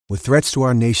With threats to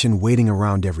our nation waiting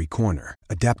around every corner,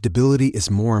 adaptability is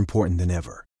more important than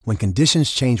ever. When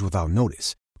conditions change without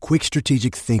notice, quick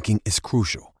strategic thinking is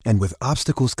crucial. And with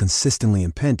obstacles consistently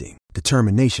impending,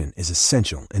 determination is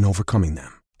essential in overcoming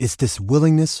them. It's this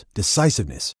willingness,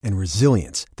 decisiveness, and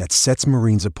resilience that sets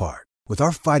Marines apart. With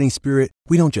our fighting spirit,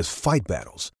 we don't just fight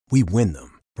battles, we win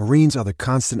them. Marines are the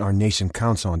constant our nation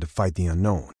counts on to fight the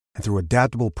unknown. And through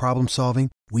adaptable problem solving,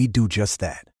 we do just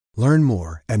that. Learn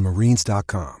more at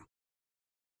marines.com.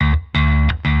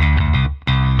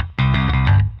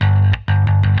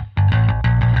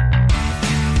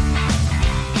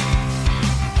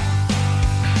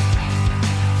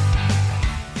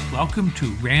 Welcome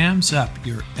to Rams Up,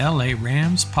 your LA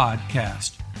Rams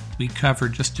podcast. We cover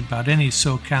just about any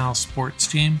SoCal sports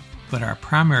team, but our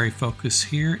primary focus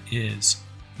here is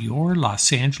your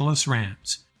Los Angeles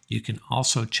Rams. You can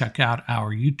also check out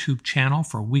our YouTube channel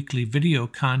for weekly video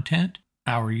content.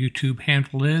 Our YouTube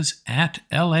handle is at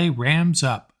LA Rams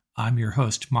Up. I'm your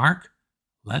host, Mark.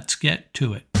 Let's get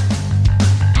to it.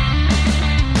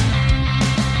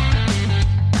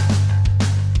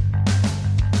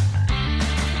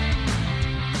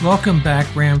 Welcome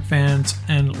back, Ram fans,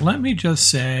 and let me just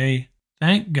say,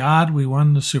 thank God we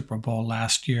won the Super Bowl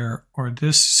last year, or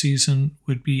this season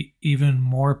would be even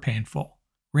more painful.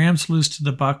 Rams lose to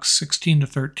the Bucs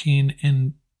 16-13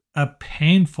 in a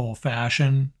painful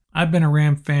fashion. I've been a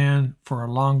Ram fan for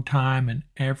a long time, and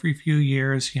every few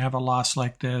years you have a loss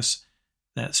like this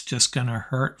that's just going to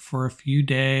hurt for a few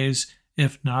days,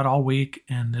 if not all week,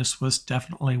 and this was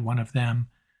definitely one of them.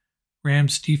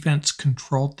 Rams defense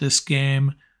controlled this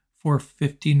game for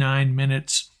 59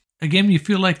 minutes. A game you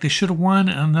feel like they should have won.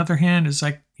 On the other hand, it's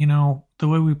like, the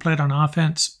way we played on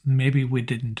offense, maybe we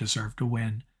didn't deserve to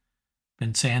win.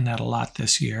 Been saying that a lot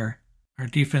this year. Our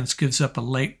defense gives up a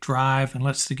late drive and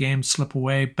lets the game slip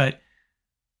away, but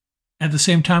at the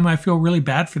same time, I feel really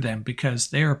bad for them because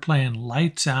they are playing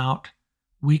lights out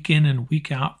week in and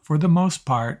week out for the most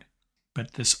part,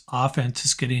 but this offense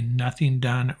is getting nothing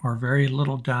done or very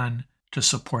little done to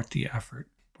support the effort.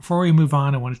 Before we move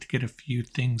on, I wanted to get a few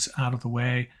things out of the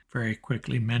way. Very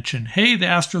quickly mention, hey, the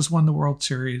Astros won the World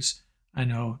Series. I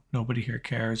know nobody here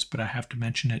cares, but I have to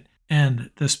mention it. And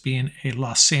this being a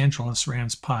Los Angeles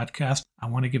Rams podcast, I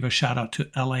want to give a shout out to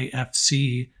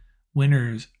LAFC,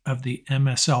 winners of the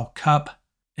MSL Cup.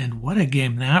 And what a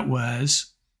game that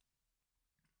was.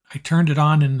 I turned it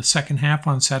on in the second half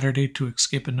on Saturday to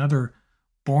escape another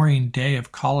boring day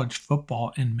of college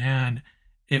football, and man,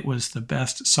 it was the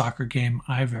best soccer game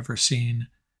I've ever seen.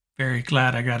 Very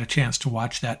glad I got a chance to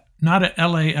watch that. Not an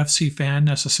LAFC fan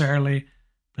necessarily,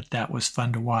 but that was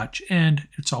fun to watch. And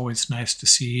it's always nice to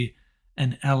see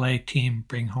an LA team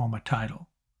bring home a title,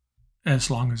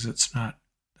 as long as it's not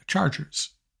the Chargers.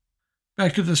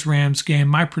 Back to this Rams game.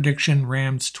 My prediction,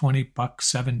 Rams 20, Bucs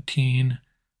 17.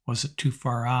 Wasn't too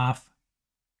far off.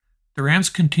 The Rams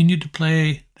continued to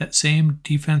play that same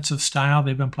defensive style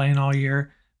they've been playing all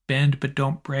year. Bend but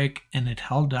don't break, and it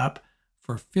held up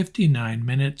for 59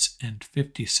 minutes and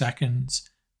 50 seconds.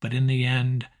 But in the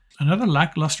end, another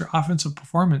lackluster offensive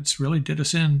performance really did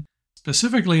us in,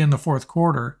 specifically in the fourth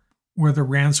quarter, where the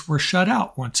Rams were shut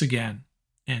out once again.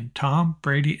 And Tom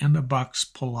Brady and the Bucs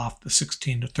pull off the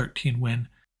 16-13 win.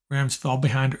 Rams fell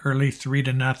behind early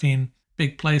 3-0.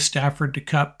 Big play Stafford to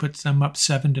Cup puts them up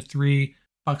 7-3.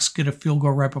 Bucs get a field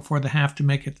goal right before the half to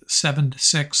make it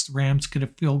 7-6. The Rams get a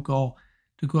field goal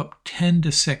to go up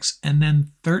 10-6 and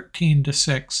then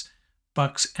 13-6.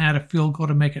 Bucs add a field goal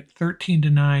to make it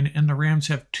 13-9, and the Rams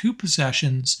have two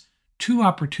possessions, two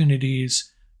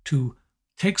opportunities to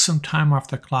take some time off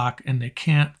the clock, and they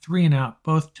can't. 3 and out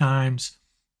both times,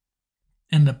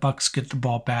 and the Bucs get the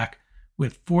ball back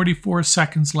with 44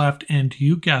 seconds left, and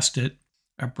you guessed it,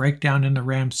 a breakdown in the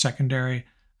Rams secondary,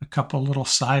 a couple little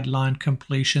sideline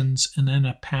completions, and then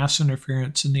a pass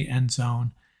interference in the end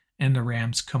zone, and the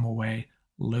Rams come away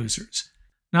losers.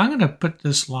 Now I'm going to put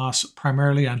this loss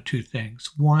primarily on two things.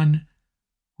 One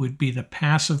would be the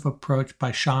passive approach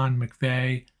by Sean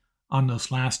McVay on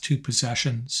those last two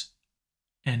possessions.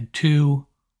 And two,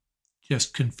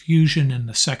 just confusion in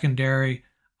the secondary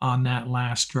on that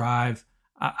last drive.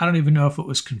 I don't even know if it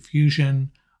was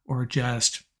confusion or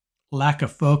just lack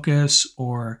of focus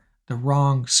or the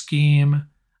wrong scheme.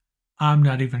 I'm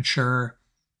not even sure.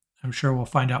 I'm sure we'll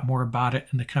find out more about it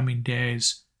in the coming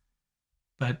days.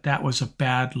 But that was a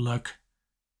bad look.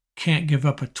 Can't give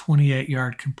up a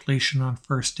 28-yard completion on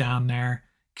first down there.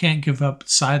 Can't give up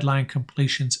sideline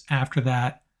completions after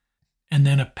that. And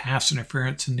then a pass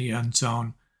interference in the end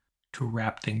zone to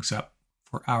wrap things up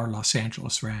for our Los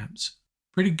Angeles Rams.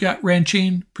 Pretty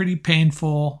gut-wrenching, pretty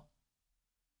painful.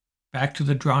 back to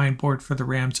the drawing board for the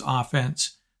Rams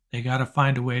offense. They got to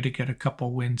find a way to get a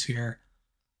couple wins here,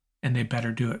 and they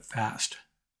better do it fast.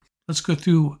 Let's go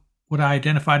through what I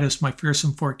identified as my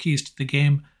fearsome 4 keys to the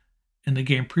game in the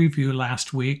game preview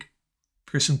last week.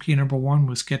 Fearsome key number 1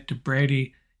 was get to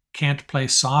Brady. Can't play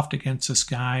soft against this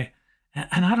guy.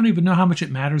 And I don't even know how much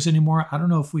it matters anymore. I don't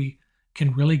know if we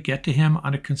can really get to him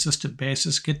on a consistent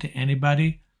basis, get to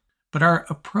anybody. But our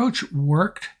approach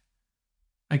worked,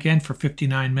 again, for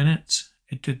 59 minutes.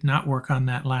 It did not work on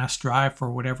that last drive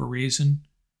for whatever reason.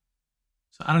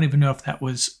 So I don't even know if that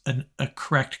was a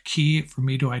correct key for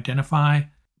me to identify,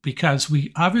 because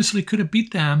we obviously could have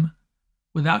beat them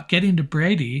without getting to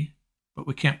Brady, but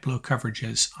we can't blow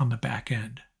coverages on the back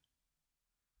end.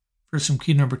 Fearsome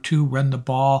key number 2, run the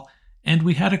ball. And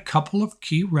we had a couple of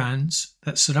key runs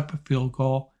that set up a field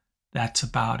goal. That's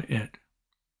about it.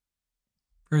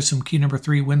 Fearsome key number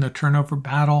 3, win the turnover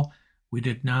battle. We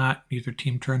did not. Neither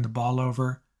team turned the ball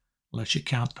over, unless you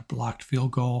count the blocked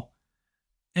field goal.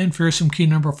 And fearsome key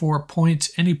number 4,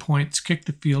 points. Any points, kick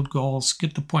the field goals,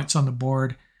 get the points on the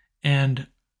board. And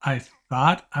I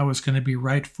thought I was going to be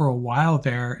right for a while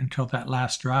there until that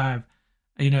last drive.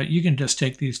 You can just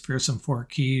take these fearsome 4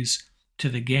 keys to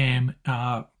the game,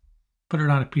 put it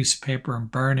on a piece of paper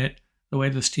and burn it. The way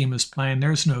this team is playing,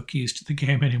 there's no keys to the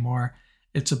game anymore.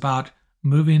 It's about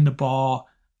moving the ball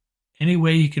any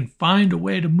way you can find a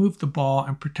way to move the ball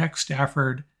and protect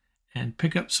Stafford and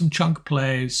pick up some chunk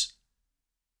plays.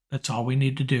 That's all we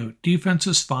need to do. Defense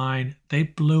is fine. They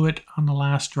blew it on the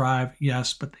last drive,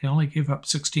 yes, but they only gave up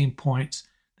 16 points.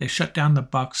 They shut down the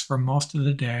Bucs for most of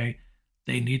the day.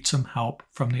 They need some help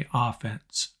from the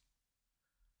offense.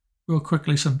 Real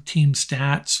quickly, some team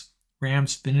stats.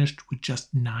 Rams finished with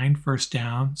just 9 first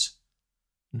downs.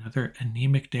 Another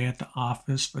anemic day at the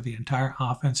office for the entire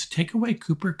offense. Take away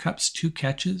Cooper Kupp's 2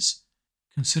 catches.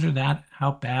 Consider that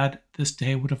how bad this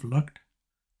day would have looked.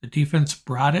 The defense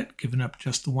brought it, giving up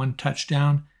just the 1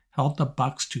 touchdown, held the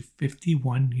Bucs to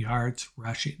 51 yards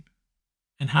rushing.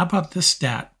 And how about this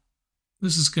stat?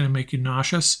 This is going to make you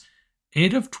nauseous.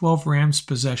 8 of 12 Rams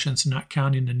possessions, not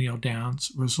counting the kneel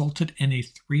downs, resulted in a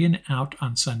 3-and-out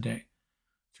on Sunday.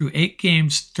 Through 8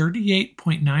 games,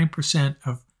 38.9%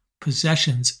 of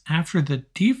possessions after the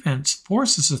defense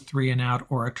forces a 3-and-out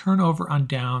or a turnover on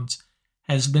downs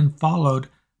has been followed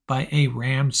by a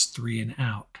Rams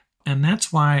 3-and-out. And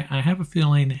that's why I have a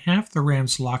feeling half the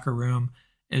Rams locker room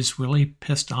is really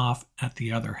pissed off at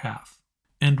the other half.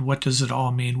 And what does it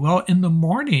all mean? Well, in the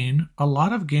morning, a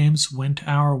lot of games went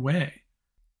our way.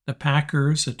 The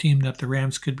Packers, a team that the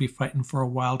Rams could be fighting for a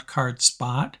wild card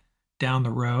spot down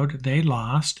the road, they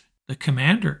lost. The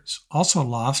Commanders also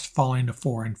lost, falling to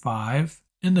 4-5.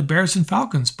 And the Bears and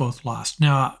Falcons both lost.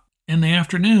 Now, in the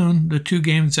afternoon, the 2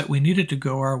 games that we needed to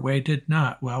go our way did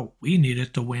not. Well, we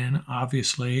needed to win,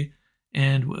 obviously,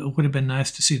 and it would have been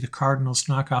nice to see the Cardinals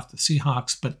knock off the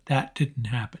Seahawks, but that didn't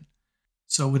happen.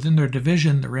 So within their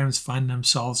division, the Rams find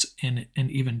themselves in an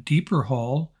even deeper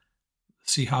hole.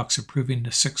 The Seahawks improving to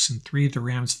 6-3, the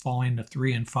Rams falling to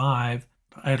 3-5,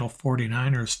 the idle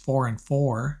 49ers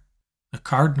 4-4. The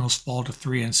Cardinals fall to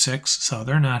 3-6, so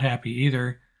they're not happy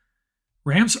either.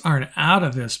 Rams aren't out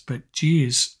of this, but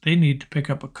geez, they need to pick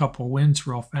up a couple wins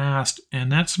real fast,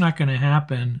 and that's not going to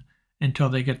happen until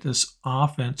they get this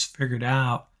offense figured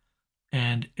out.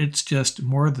 And it's just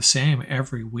more of the same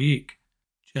every week.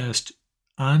 Just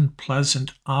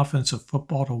unpleasant offensive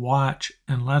football to watch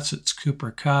unless it's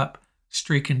Cooper Kupp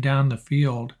streaking down the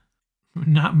field.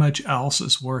 Not much else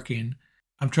is working.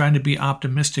 I'm trying to be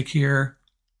optimistic here.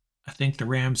 I think the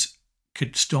Rams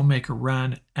could still make a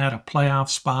run at a playoff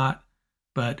spot,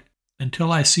 but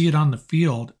until I see it on the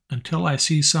field, until I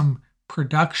see some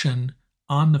production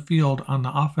on the field on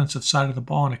the offensive side of the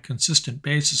ball on a consistent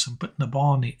basis and putting the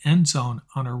ball in the end zone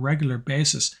on a regular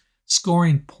basis,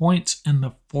 scoring points in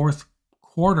the fourth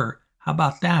quarter, how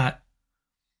about that?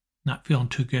 Not feeling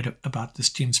too good about this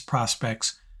team's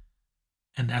prospects.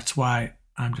 And that's why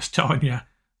I'm just telling you,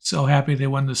 so happy they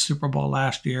won the Super Bowl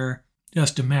last year.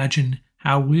 Just imagine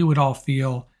how we would all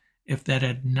feel if that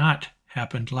had not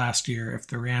happened last year, if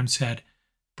the Rams had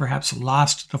perhaps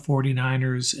lost to the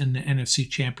 49ers in the NFC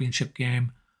Championship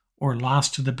game or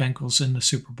lost to the Bengals in the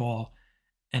Super Bowl,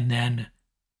 and then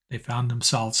they found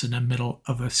themselves in the middle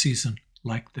of a season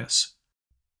like this.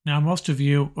 Now, most of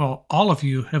you, well, all of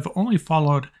you, have only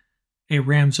followed a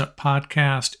Rams Up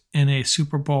podcast in a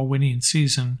Super Bowl winning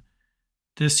season.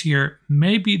 This year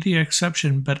may be the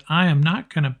exception, but I am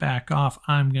not going to back off.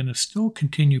 I'm going to still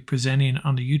continue presenting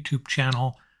on the YouTube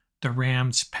channel the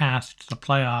Rams' path to the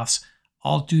playoffs.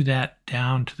 I'll do that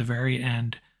down to the very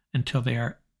end until they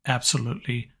are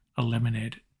absolutely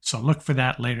eliminated. So look for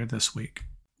that later this week.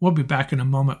 We'll be back in a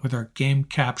moment with our game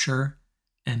capture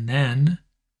and then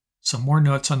some more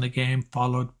notes on the game,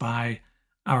 followed by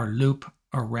our loop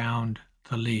around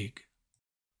the league.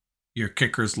 Your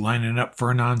kicker's lining up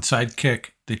for an onside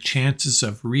kick. The chances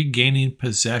of regaining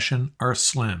possession are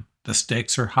slim. The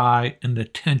stakes are high and the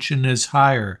tension is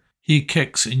higher. He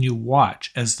kicks and you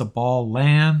watch as the ball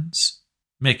lands.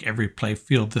 Make every play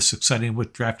feel this exciting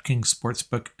with DraftKings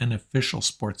Sportsbook, an official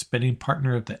sports betting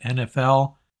partner of the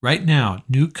NFL. Right now,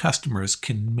 new customers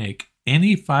can make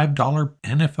any $5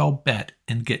 NFL bet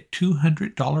and get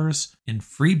 $200 in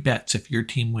free bets if your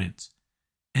team wins.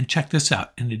 And check this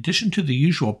out. In addition to the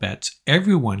usual bets,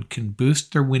 everyone can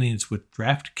boost their winnings with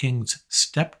DraftKings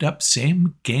stepped-up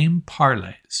same-game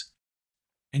parlays.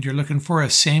 And you're looking for a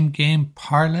same-game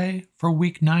parlay for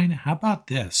Week 9? How about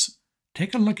this?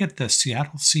 Take a look at the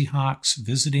Seattle Seahawks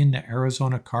visiting the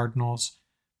Arizona Cardinals.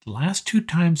 The last 2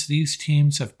 times these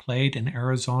teams have played in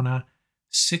Arizona,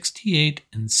 68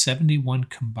 and 71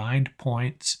 combined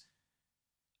points.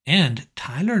 And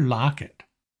Tyler Lockett,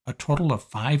 a total of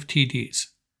 5 TDs.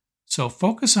 So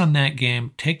focus on that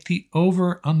game. Take the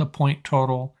over on the point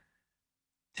total.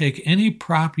 Take any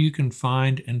prop you can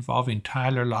find involving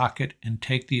Tyler Lockett and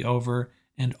take the over.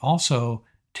 And also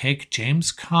take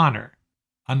James Conner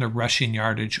on the rushing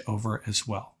yardage over as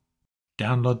well.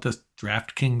 Download the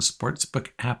DraftKings Sportsbook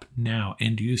app now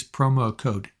and use promo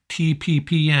code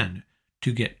TPPN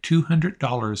to get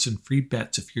 $200 in free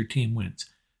bets if your team wins.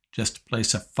 Just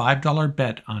place a $5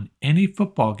 bet on any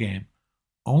football game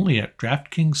only at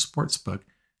DraftKings Sportsbook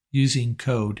using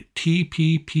code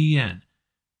TPPN.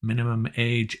 Minimum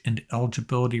age and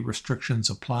eligibility restrictions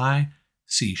apply.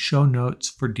 See show notes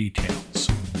for details.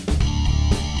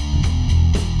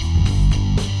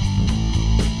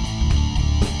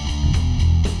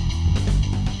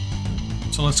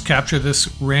 So let's capture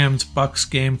this Rams-Bucks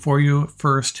game for you.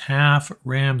 First half,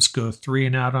 Rams go 3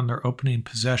 and out on their opening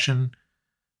possession.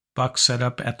 Bucks set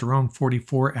up at their own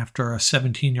 44 after a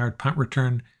 17-yard punt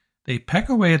return. They peck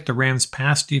away at the Rams'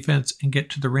 pass defense and get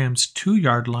to the Rams'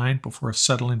 2-yard line before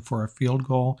settling for a field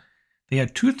goal. They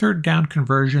had 2 third-down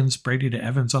conversions, Brady to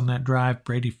Evans on that drive.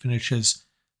 Brady finishes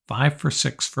 5 for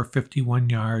 6 for 51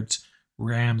 yards.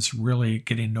 Rams really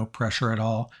getting no pressure at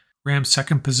all. Rams'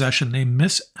 second possession, they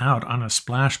miss out on a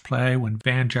splash play when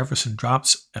Van Jefferson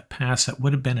drops a pass that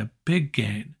would have been a big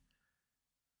gain.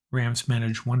 Rams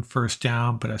manage 1 first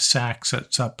down, but a sack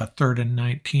sets up a 3rd and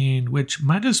 19, which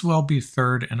might as well be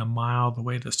 3rd and a mile the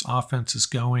way this offense is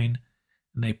going,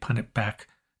 and they punt it back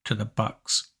to the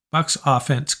Bucks. Bucks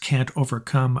offense can't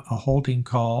overcome a holding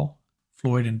call.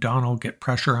 Floyd and Donald get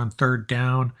pressure on 3rd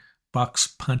down. Bucks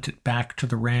punt it back to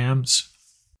the Rams.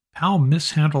 Powell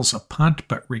mishandles a punt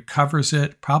but recovers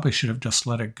it. Probably should have just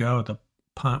let it go. The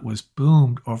punt was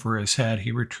boomed over his head.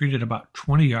 He retreated about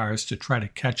 20 yards to try to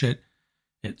catch it.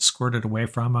 It squirted away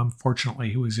from him.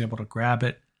 Fortunately, he was able to grab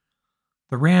it.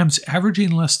 The Rams averaging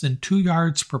less than 2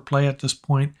 yards per play at this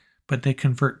point, but they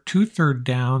convert 2 third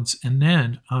downs, and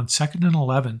then on 2nd and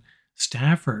 11,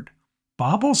 Stafford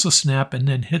bobbles a snap and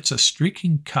then hits a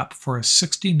streaking cup for a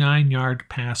 69-yard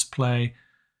pass play.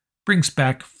 Brings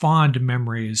back fond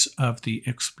memories of the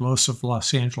explosive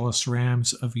Los Angeles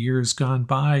Rams of years gone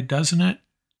by, doesn't it?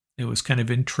 It was kind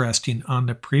of interesting on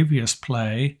the previous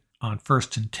play. On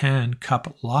 1st and 10,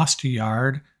 Kupp lost a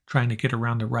yard trying to get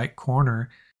around the right corner,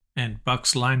 and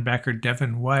Bucks linebacker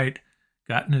Devin White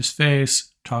got in his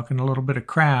face, talking a little bit of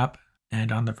crap,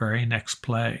 and on the very next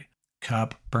play,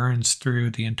 Kupp burns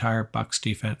through the entire Bucks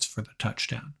defense for the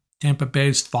touchdown. Tampa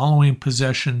Bay's following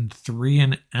possession, 3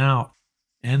 and out,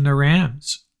 and the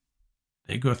Rams,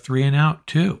 they go 3 and out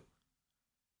too.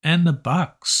 And the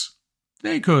Bucks,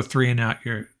 they go 3 and out.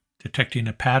 You're detecting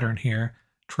a pattern here.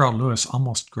 Terrell Lewis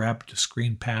almost grabbed a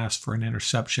screen pass for an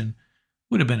interception.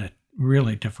 Would have been a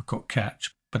really difficult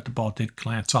catch, but the ball did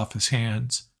glance off his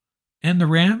hands. And the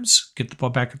Rams get the ball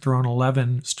back at their own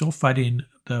 11, still fighting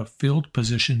the field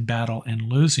position battle and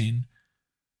losing.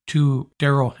 2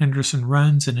 Darrell Henderson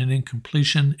runs and an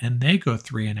incompletion, and they go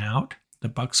 3 and out. The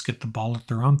Bucks get the ball at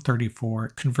their own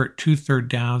 34, convert 2 third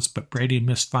downs, but Brady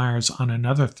misfires on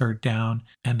another 3rd down,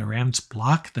 and the Rams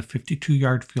block the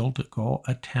 52-yard field goal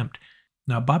attempt.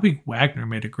 Now, Bobby Wagner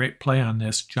made a great play on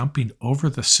this, jumping over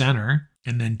the center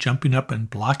and then jumping up and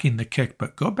blocking the kick.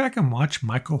 But go back and watch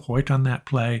Michael Hoyt on that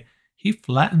play. He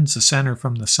flattens the center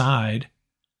from the side,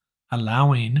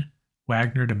 allowing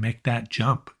Wagner to make that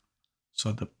jump.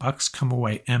 So the Bucks come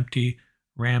away empty,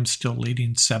 Rams still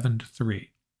leading 7-3.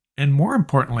 And more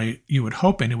importantly, you would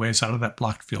hope anyways, out of that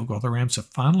blocked field goal, the Rams have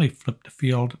finally flipped the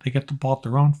field. They get the ball at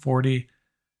their own 40,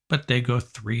 but they go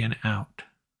 3 and out.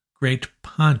 Great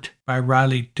punt by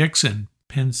Riley Dixon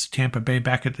pins Tampa Bay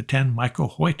back at the 10. Michael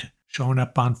Hoyt showing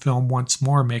up on film once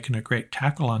more, making a great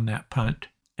tackle on that punt.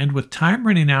 And with time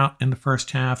running out in the first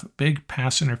half, big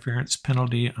pass interference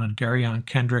penalty on Darion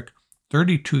Kendrick,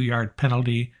 32-yard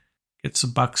penalty, gets the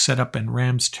Bucs set up in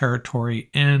Rams territory,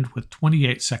 and with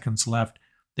 28 seconds left,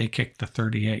 they kick the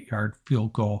 38-yard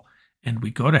field goal, and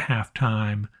we go to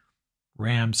halftime,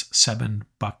 Rams 7,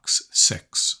 Bucs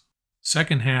 6.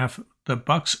 Second half, the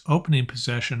Bucs' opening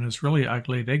possession is really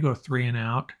ugly. They go 3 and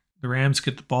out. The Rams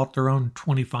get the ball at their own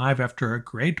 25 after a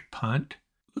great punt.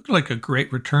 Looked like a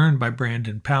great return by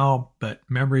Brandon Powell, but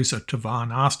memories of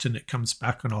Tavon Austin, it comes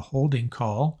back on a holding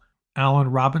call. Allen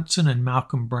Robinson and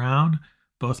Malcolm Brown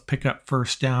both pick up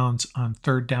first downs on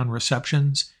third down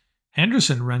receptions.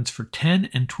 Henderson runs for 10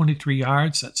 and 23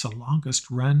 yards. That's the longest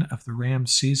run of the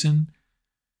Rams season.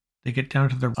 They get down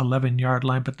to the 11-yard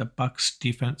line, but the Bucs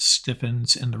defense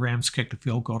stiffens and the Rams kick the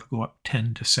field goal to go up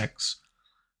 10-6.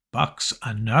 Bucs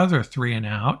another 3 and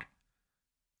out.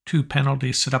 2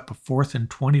 penalties set up a 4th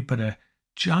and 20, but a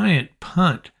giant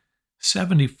punt,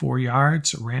 74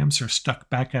 yards. The Rams are stuck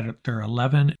back at their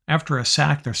 11. After a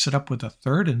sack, they're set up with a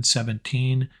 3rd and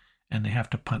 17, and they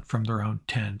have to punt from their own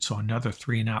 10. So another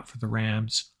 3 and out for the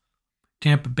Rams.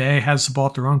 Tampa Bay has the ball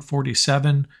at their own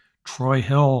 47. Troy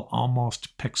Hill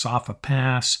almost picks off a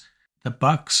pass. The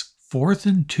Bucs 4th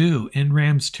and 2 in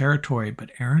Rams territory, but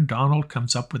Aaron Donald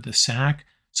comes up with the sack.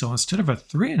 So instead of a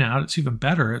 3 and out, it's even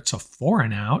better. It's a 4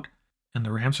 and out, and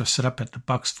the Rams are set up at the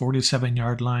Bucs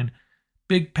 47-yard line.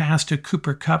 Big pass to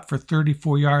Cooper Kupp for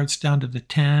 34 yards down to the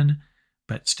 10,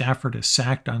 but Stafford is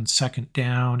sacked on second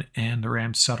down, and the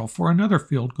Rams settle for another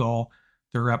field goal.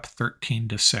 They're up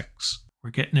 13-6. We're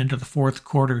getting into the fourth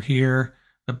quarter here.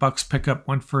 The Bucs pick up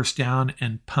 1 first down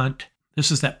and punt. This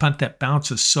is that punt that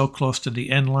bounces so close to the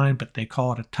end line, but they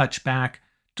call it a touchback.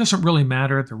 Doesn't really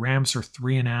matter. The Rams are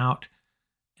 3 and out,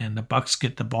 and the Bucs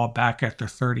get the ball back at their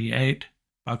 38.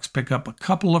 Bucs pick up a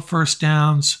couple of first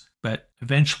downs, but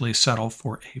eventually settle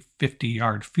for a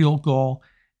 50-yard field goal,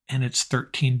 and it's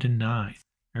 13-9.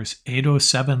 There's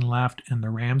 8:07 left, and the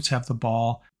Rams have the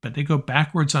ball, but they go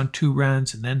backwards on 2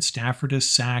 runs, and then Stafford is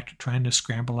sacked trying to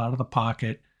scramble out of the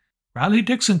pocket. Riley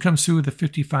Dixon comes through with a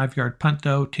 55-yard punt,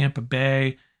 though. Tampa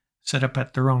Bay set up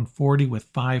at their own 40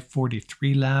 with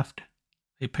 5:43 left.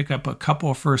 They pick up a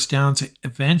couple of first downs,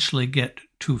 eventually get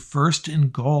to 1st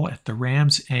and goal at the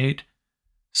Rams 8.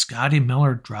 Scotty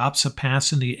Miller drops a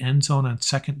pass in the end zone on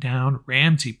 2nd down.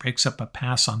 Ramsey picks up a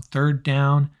pass on 3rd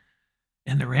down,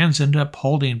 and the Rams end up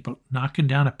holding, but knocking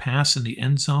down a pass in the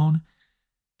end zone.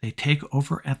 They take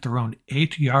over at their own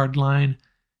 8-yard line.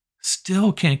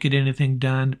 Still can't get anything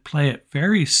done. Play it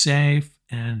very safe,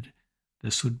 and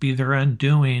this would be their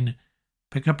undoing.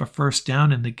 Pick up a first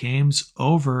down, and the game's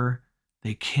over.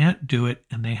 They can't do it,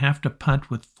 and they have to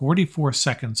punt with 44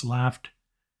 seconds left.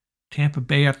 Tampa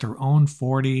Bay at their own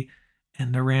 40,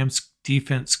 and the Rams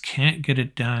defense can't get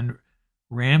it done.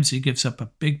 Ramsey gives up a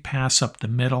big pass up the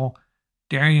middle.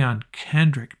 Darion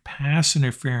Kendrick pass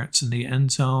interference in the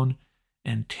end zone,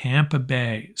 and Tampa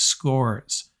Bay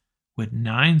scores with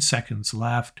 9 seconds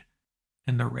left,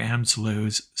 and the Rams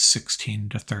lose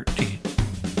 16-13.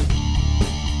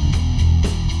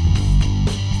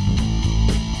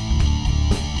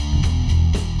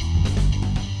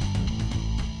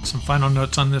 Some final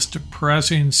notes on this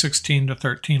depressing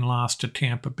 16-13 loss to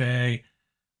Tampa Bay.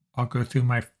 I'll go through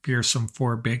my fearsome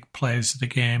 4 big plays of the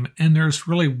game, and there's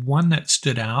really one that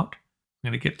stood out.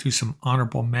 I'm going to get through some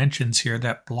honorable mentions here.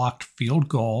 That blocked field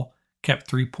goal kept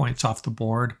 3 points off the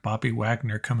board. Bobby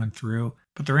Wagner coming through.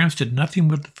 But the Rams did nothing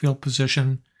with the field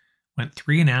position, went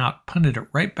 3 and out, punted it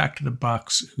right back to the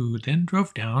Bucs, who then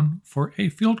drove down for a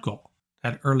field goal.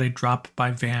 That early drop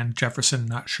by Van Jefferson,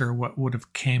 not sure what would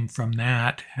have came from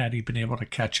that had he been able to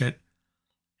catch it.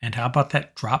 And how about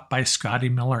that drop by Scotty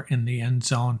Miller in the end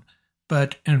zone?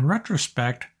 But in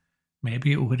retrospect,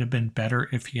 maybe it would have been better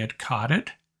if he had caught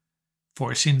it,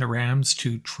 forcing the Rams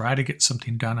to try to get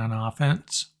something done on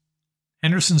offense.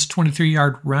 Henderson's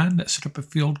 23-yard run that set up a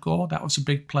field goal, that was a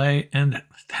big play. And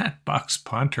that Bucs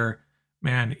punter,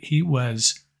 man, he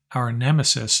was our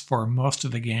nemesis for most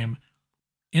of the game.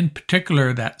 In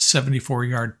particular, that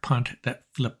 74-yard punt that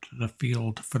flipped the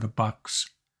field for the Bucs.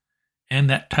 And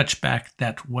that touchback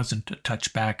that wasn't a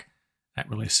touchback, that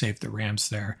really saved the Rams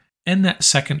there. And that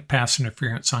second pass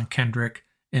interference on Kendrick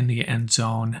in the end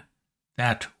zone,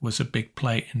 that was a big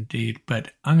play indeed.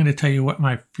 But I'm going to tell you what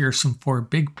my fearsome 4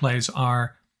 big plays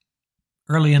are.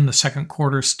 Early in the second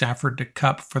quarter, Stafford to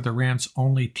Kupp for the Rams'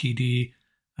 only TD,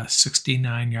 a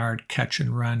 69-yard catch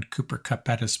and run. Cooper Kupp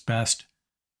at his best.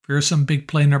 Fearsome big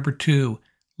play number 2.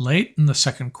 Late in the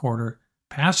second quarter,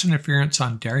 pass interference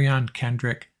on Darion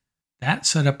Kendrick. That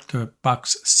set up the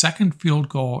Bucs' second field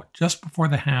goal just before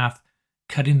the half,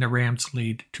 cutting the Rams'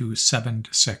 lead to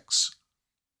 7-6.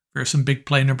 Fearsome big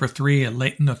play number 3,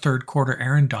 late in the third quarter,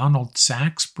 Aaron Donald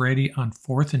sacks Brady on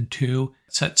 4th and 2,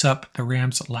 sets up the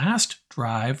Rams' last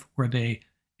drive where they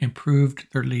improved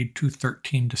their lead to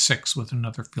 13-6 with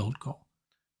another field goal.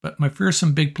 But my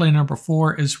fearsome big play number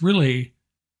 4 is really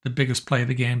the biggest play of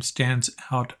the game, stands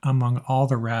out among all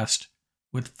the rest.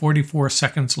 With 44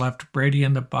 seconds left, Brady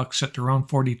and the Bucs at their own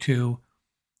 42,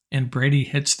 and Brady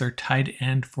hits their tight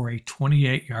end for a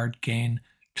 28-yard gain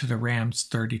to the Rams'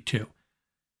 32.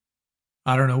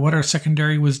 I don't know what our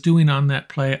secondary was doing on that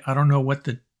play. I don't know what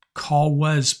the call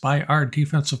was by our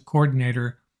defensive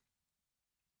coordinator,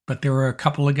 but there were a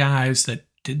couple of guys that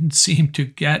didn't seem to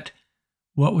get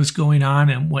what was going on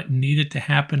and what needed to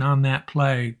happen on that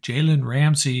play. Jalen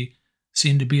Ramsey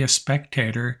seemed to be a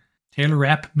spectator. Taylor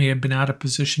Rapp may have been out of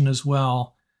position as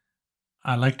well.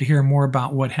 I'd like to hear more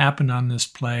about what happened on this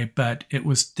play, but it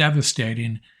was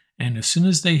devastating. And as soon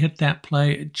as they hit that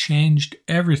play, it changed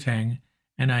everything,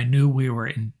 and I knew we were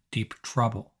in deep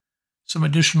trouble. Some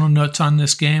additional notes on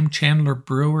this game. Chandler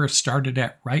Brewer started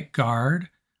at right guard,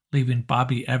 leaving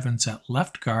Bobby Evans at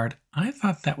left guard. I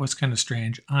thought that was kind of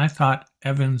strange. I thought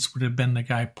Evans would have been the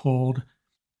guy pulled,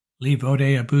 leave Ode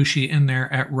Abushi in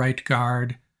there at right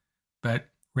guard, but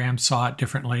Rams saw it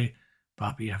differently.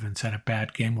 Bobby Evans had a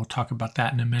bad game. We'll talk about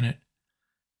that in a minute.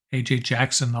 A.J.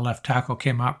 Jackson, the left tackle,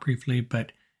 came out briefly,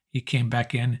 but he came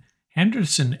back in.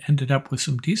 Henderson ended up with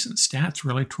some decent stats,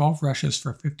 really. 12 rushes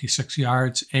for 56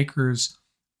 yards. Akers,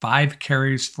 5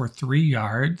 carries for 3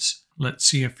 yards. Let's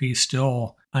see if he's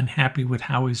still unhappy with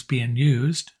how he's being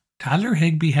used. Tyler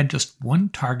Higbee had just 1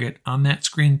 target on that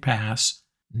screen pass.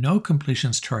 No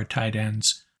completions to our tight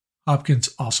ends. Hopkins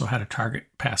also had a target.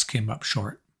 Pass came up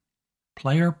short.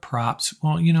 Player props.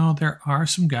 Well, there are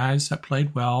some guys that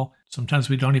played well. Sometimes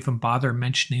we don't even bother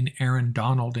mentioning Aaron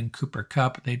Donald and Cooper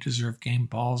Kupp. They deserve game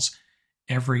balls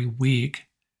every week.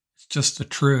 It's just the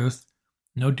truth.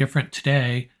 No different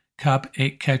today. Kupp,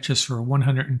 8 catches for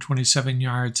 127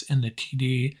 yards in the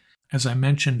TD. As I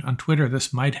mentioned on Twitter,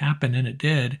 this might happen, and it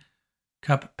did.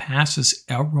 Kupp passes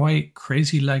Elroy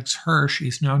Crazy Legs Hirsch.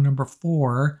 He's now number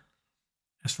 4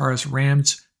 as far as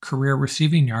Rams' career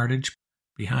receiving yardage,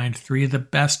 behind 3 of the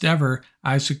best ever,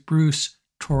 Isaac Bruce,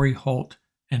 Torrey Holt,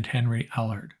 and Henry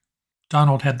Ellard.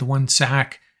 Donald had the 1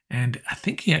 sack, and I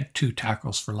think he had 2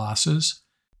 tackles for losses.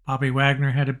 Bobby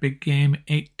Wagner had a big game,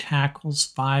 8 tackles,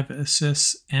 5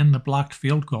 assists, and the blocked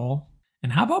field goal.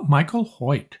 And how about Michael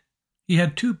Hoyt? He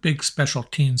had 2 big special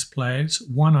teams plays,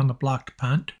 1 on the blocked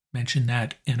punt, mentioned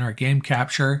that in our game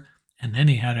capture, and then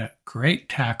he had a great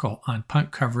tackle on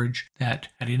punt coverage that,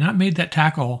 had he not made that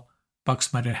tackle,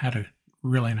 Bucs might have had a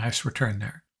really nice return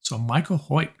there. So Michael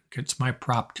Hoyt gets my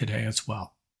prop today as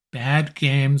well. Bad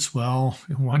games, well,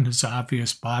 one is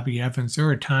obvious. Bobby Evans. There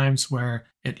were times where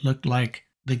it looked like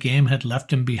the game had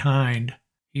left him behind.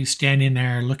 He's standing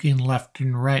there looking left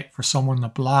and right for someone to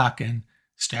block, and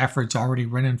Stafford's already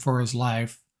running for his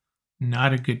life.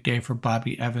 Not a good day for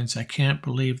Bobby Evans. I can't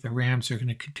believe the Rams are going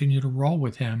to continue to roll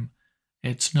with him.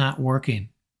 It's not working.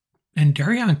 And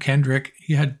Darion Kendrick,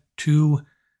 he had 2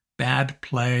 bad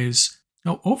plays.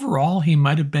 Now, overall, he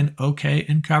might have been okay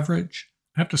in coverage.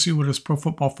 I have to see what his Pro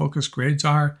Football Focus grades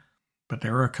are, but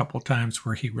there were a couple times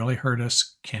where he really hurt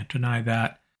us. Can't deny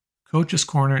that. Coach's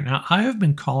Corner. Now, I have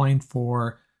been calling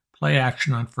for play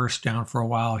action on first down for a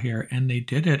while here, and they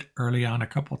did it early on a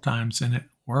couple times, and it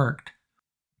worked.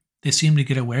 They seemed to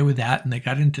get away with that, and they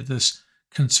got into this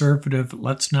conservative,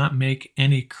 let's not make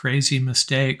any crazy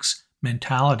mistakes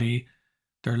mentality.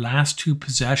 Their last 2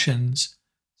 possessions,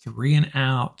 3 and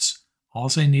outs, all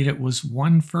they needed was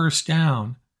 1 first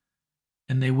down,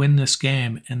 and they win this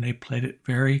game, and they played it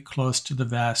very close to the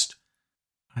vest.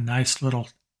 A nice little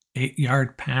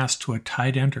 8-yard pass to a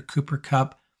tight end or Cooper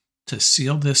Kupp to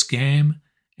seal this game,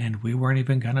 and we weren't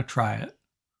even going to try it.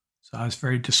 So I was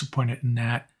very disappointed in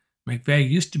that. McVay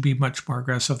used to be much more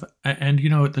aggressive, and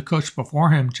the coach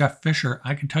before him, Jeff Fisher,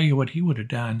 I can tell you what he would have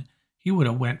done. He would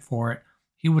have went for it.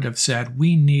 He would have said,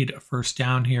 we need a first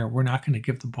down here. We're not going to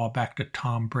give the ball back to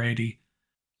Tom Brady.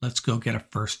 Let's go get a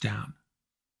first down.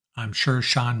 I'm sure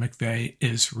Sean McVay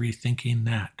is rethinking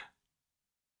that.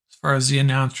 As far as the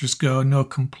announcers go, no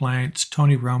complaints.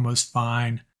 Tony Romo's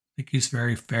fine. I think he's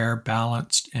very fair,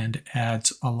 balanced, and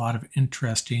adds a lot of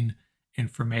interesting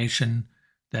information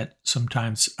that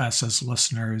sometimes us as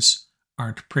listeners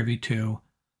aren't privy to.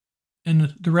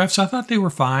 And the refs, I thought they were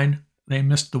fine. They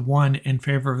missed the 1 in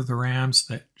favor of the Rams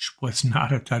that was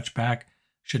not a touchback,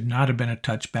 should not have been a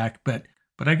touchback, but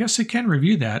I guess they can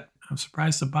review that. I'm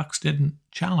surprised the Bucs didn't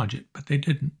challenge it, but they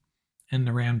didn't. And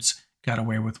the Rams got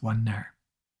away with one there.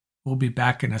 We'll be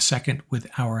back in a second with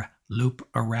our loop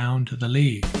around the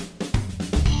league.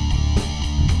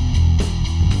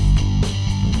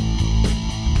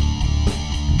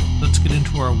 Let's get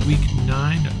into our Week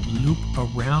 9 loop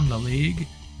around the league.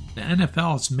 The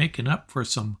NFL is making up for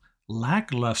some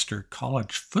lackluster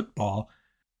college football.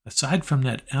 Aside from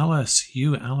that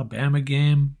LSU-Alabama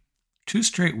game, 2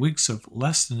 straight weeks of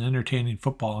less than entertaining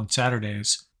football on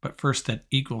Saturdays. But first, that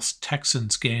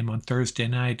Eagles-Texans game on Thursday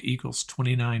night. Eagles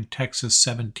 29, Texas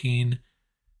 17.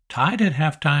 Tied at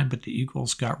halftime, but the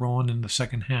Eagles got rolling in the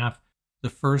second half. The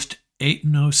first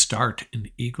 8-0 start in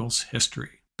Eagles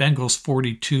history. Bengals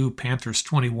 42, Panthers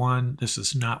 21. This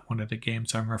is not one of the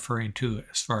games I'm referring to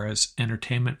as far as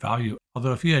entertainment value.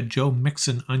 Although if you had Joe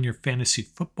Mixon on your fantasy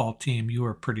football team, you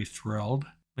were pretty thrilled.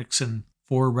 Mixon,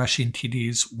 4 rushing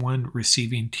TDs, 1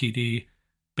 receiving TD.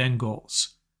 Bengals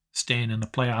staying in the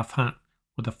playoff hunt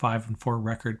with a 5-4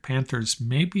 record. Panthers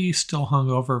maybe still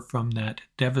hungover from that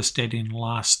devastating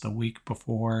loss the week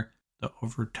before, the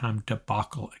overtime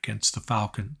debacle against the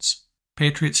Falcons.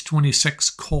 Patriots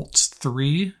 26, Colts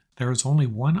 3. There was only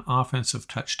 1 offensive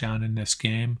touchdown in this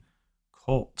game.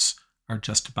 Colts are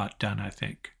just about done, I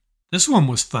think. This one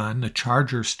was fun. The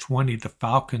Chargers 20, the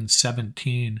Falcons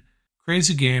 17.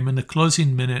 Crazy game. In the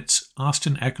closing minutes,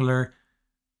 Austin Eckler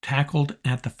tackled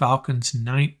at the Falcons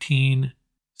 19,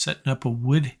 setting up a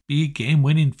would-be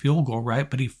game-winning field goal, right?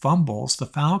 But he fumbles. The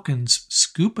Falcons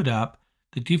scoop it up.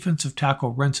 The defensive tackle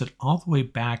runs it all the way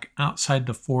back outside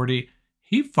the 40.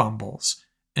 He fumbles,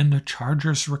 and the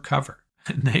Chargers recover.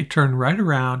 And they turn right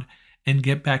around and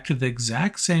get back to the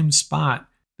exact same spot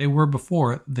they were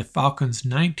before, the Falcons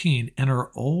 19, and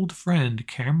our old friend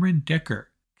Cameron Dicker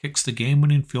kicks the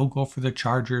game-winning field goal for the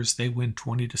Chargers. They win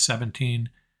 20-17.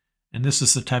 And this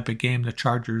is the type of game the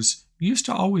Chargers used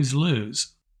to always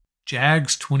lose.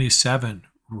 Jags 27,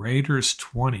 Raiders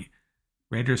 20.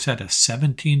 Raiders had a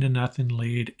 17-0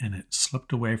 lead, and it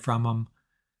slipped away from them.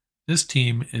 This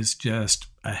team is just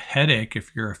a headache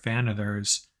if you're a fan of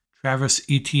theirs. Travis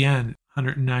Etienne,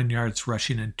 109 yards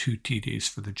rushing and 2 TDs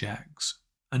for the Jags.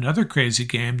 Another crazy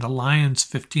game, the Lions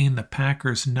 15, the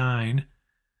Packers 9.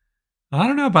 I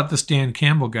don't know about this Dan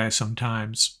Campbell guy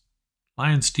sometimes.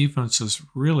 Lions defense is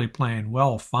really playing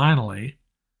well finally.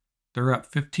 They're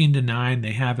up 15-9.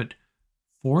 They have it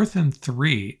 4th and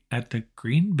 3 at the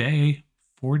Green Bay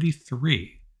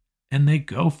 43. And they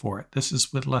go for it. This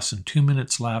is with less than 2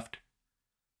 minutes left.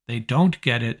 They don't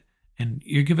get it. And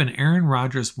you're giving Aaron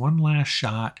Rodgers one last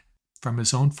shot from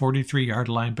his own 43-yard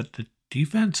line. But the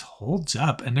defense holds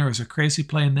up. And there was a crazy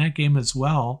play in that game as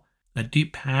well. A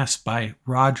deep pass by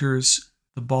Rodgers.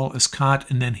 The ball is caught,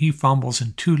 and then he fumbles,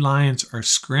 and 2 Lions are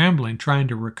scrambling, trying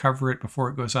to recover it before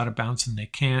it goes out of bounds, and they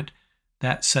can't.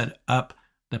 That set up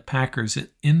the Packers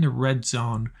in the red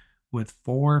zone with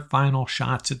 4 final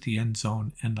shots at the end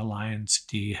zone, and the Lions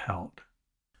D held.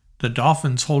 The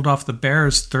Dolphins hold off the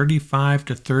Bears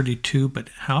 35-32, but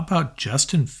how about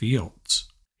Justin Fields?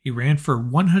 He ran for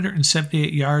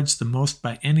 178 yards, the most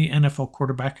by any NFL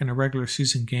quarterback in a regular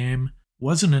season game.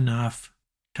 Wasn't enough.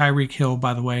 Tyreek Hill,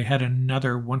 by the way, had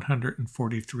another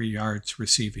 143 yards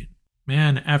receiving.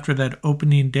 Man, after that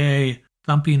opening day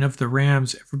thumping of the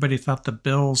Rams, everybody thought the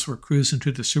Bills were cruising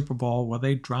to the Super Bowl. Well,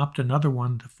 they dropped another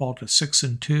one to fall to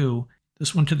 6-2.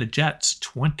 This one to the Jets,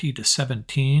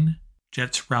 20-17.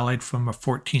 Jets rallied from a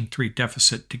 14-3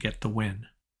 deficit to get the win.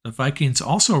 The Vikings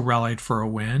also rallied for a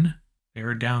win. They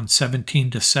were down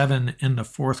 17-7 in the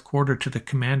fourth quarter to the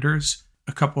Commanders.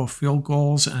 A couple of field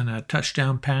goals and a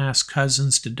touchdown pass.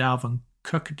 Cousins to Dalvin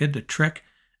Cook did the trick,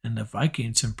 and the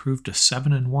Vikings improved to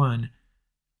 7-1,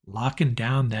 locking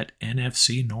down that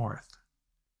NFC North.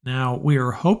 Now, we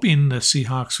were hoping the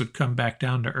Seahawks would come back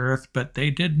down to earth, but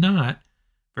they did not.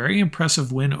 Very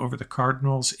impressive win over the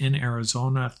Cardinals in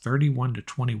Arizona,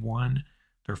 31-21.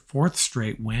 Their 4th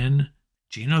straight win.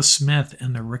 Geno Smith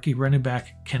and the rookie running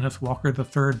back Kenneth Walker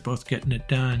III both getting it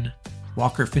done.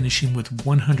 Walker finishing with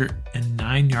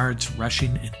 109 yards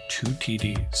rushing and 2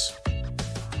 TDs.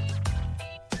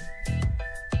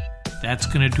 That's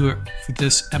going to do it for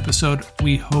this episode.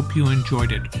 We hope you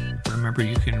enjoyed it. Remember,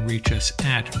 you can reach us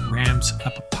at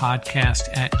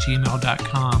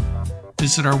ramsuppodcast@gmail.com.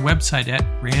 Visit our website at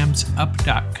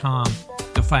ramsup.com.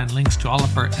 You'll find links to all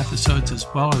of our episodes as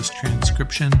well as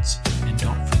transcriptions. And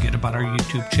don't forget about our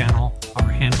YouTube channel. Our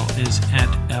handle is at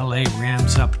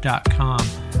laramsup.com.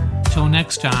 Until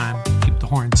next time, keep the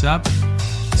horns up,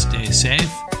 stay safe,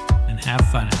 and have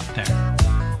fun out there.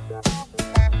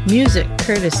 Music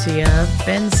courtesy of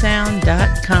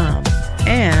bensound.com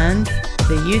and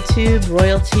the YouTube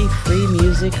royalty-free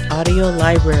music audio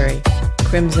library,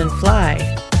 Crimson Fly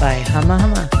by Hama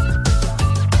Hama.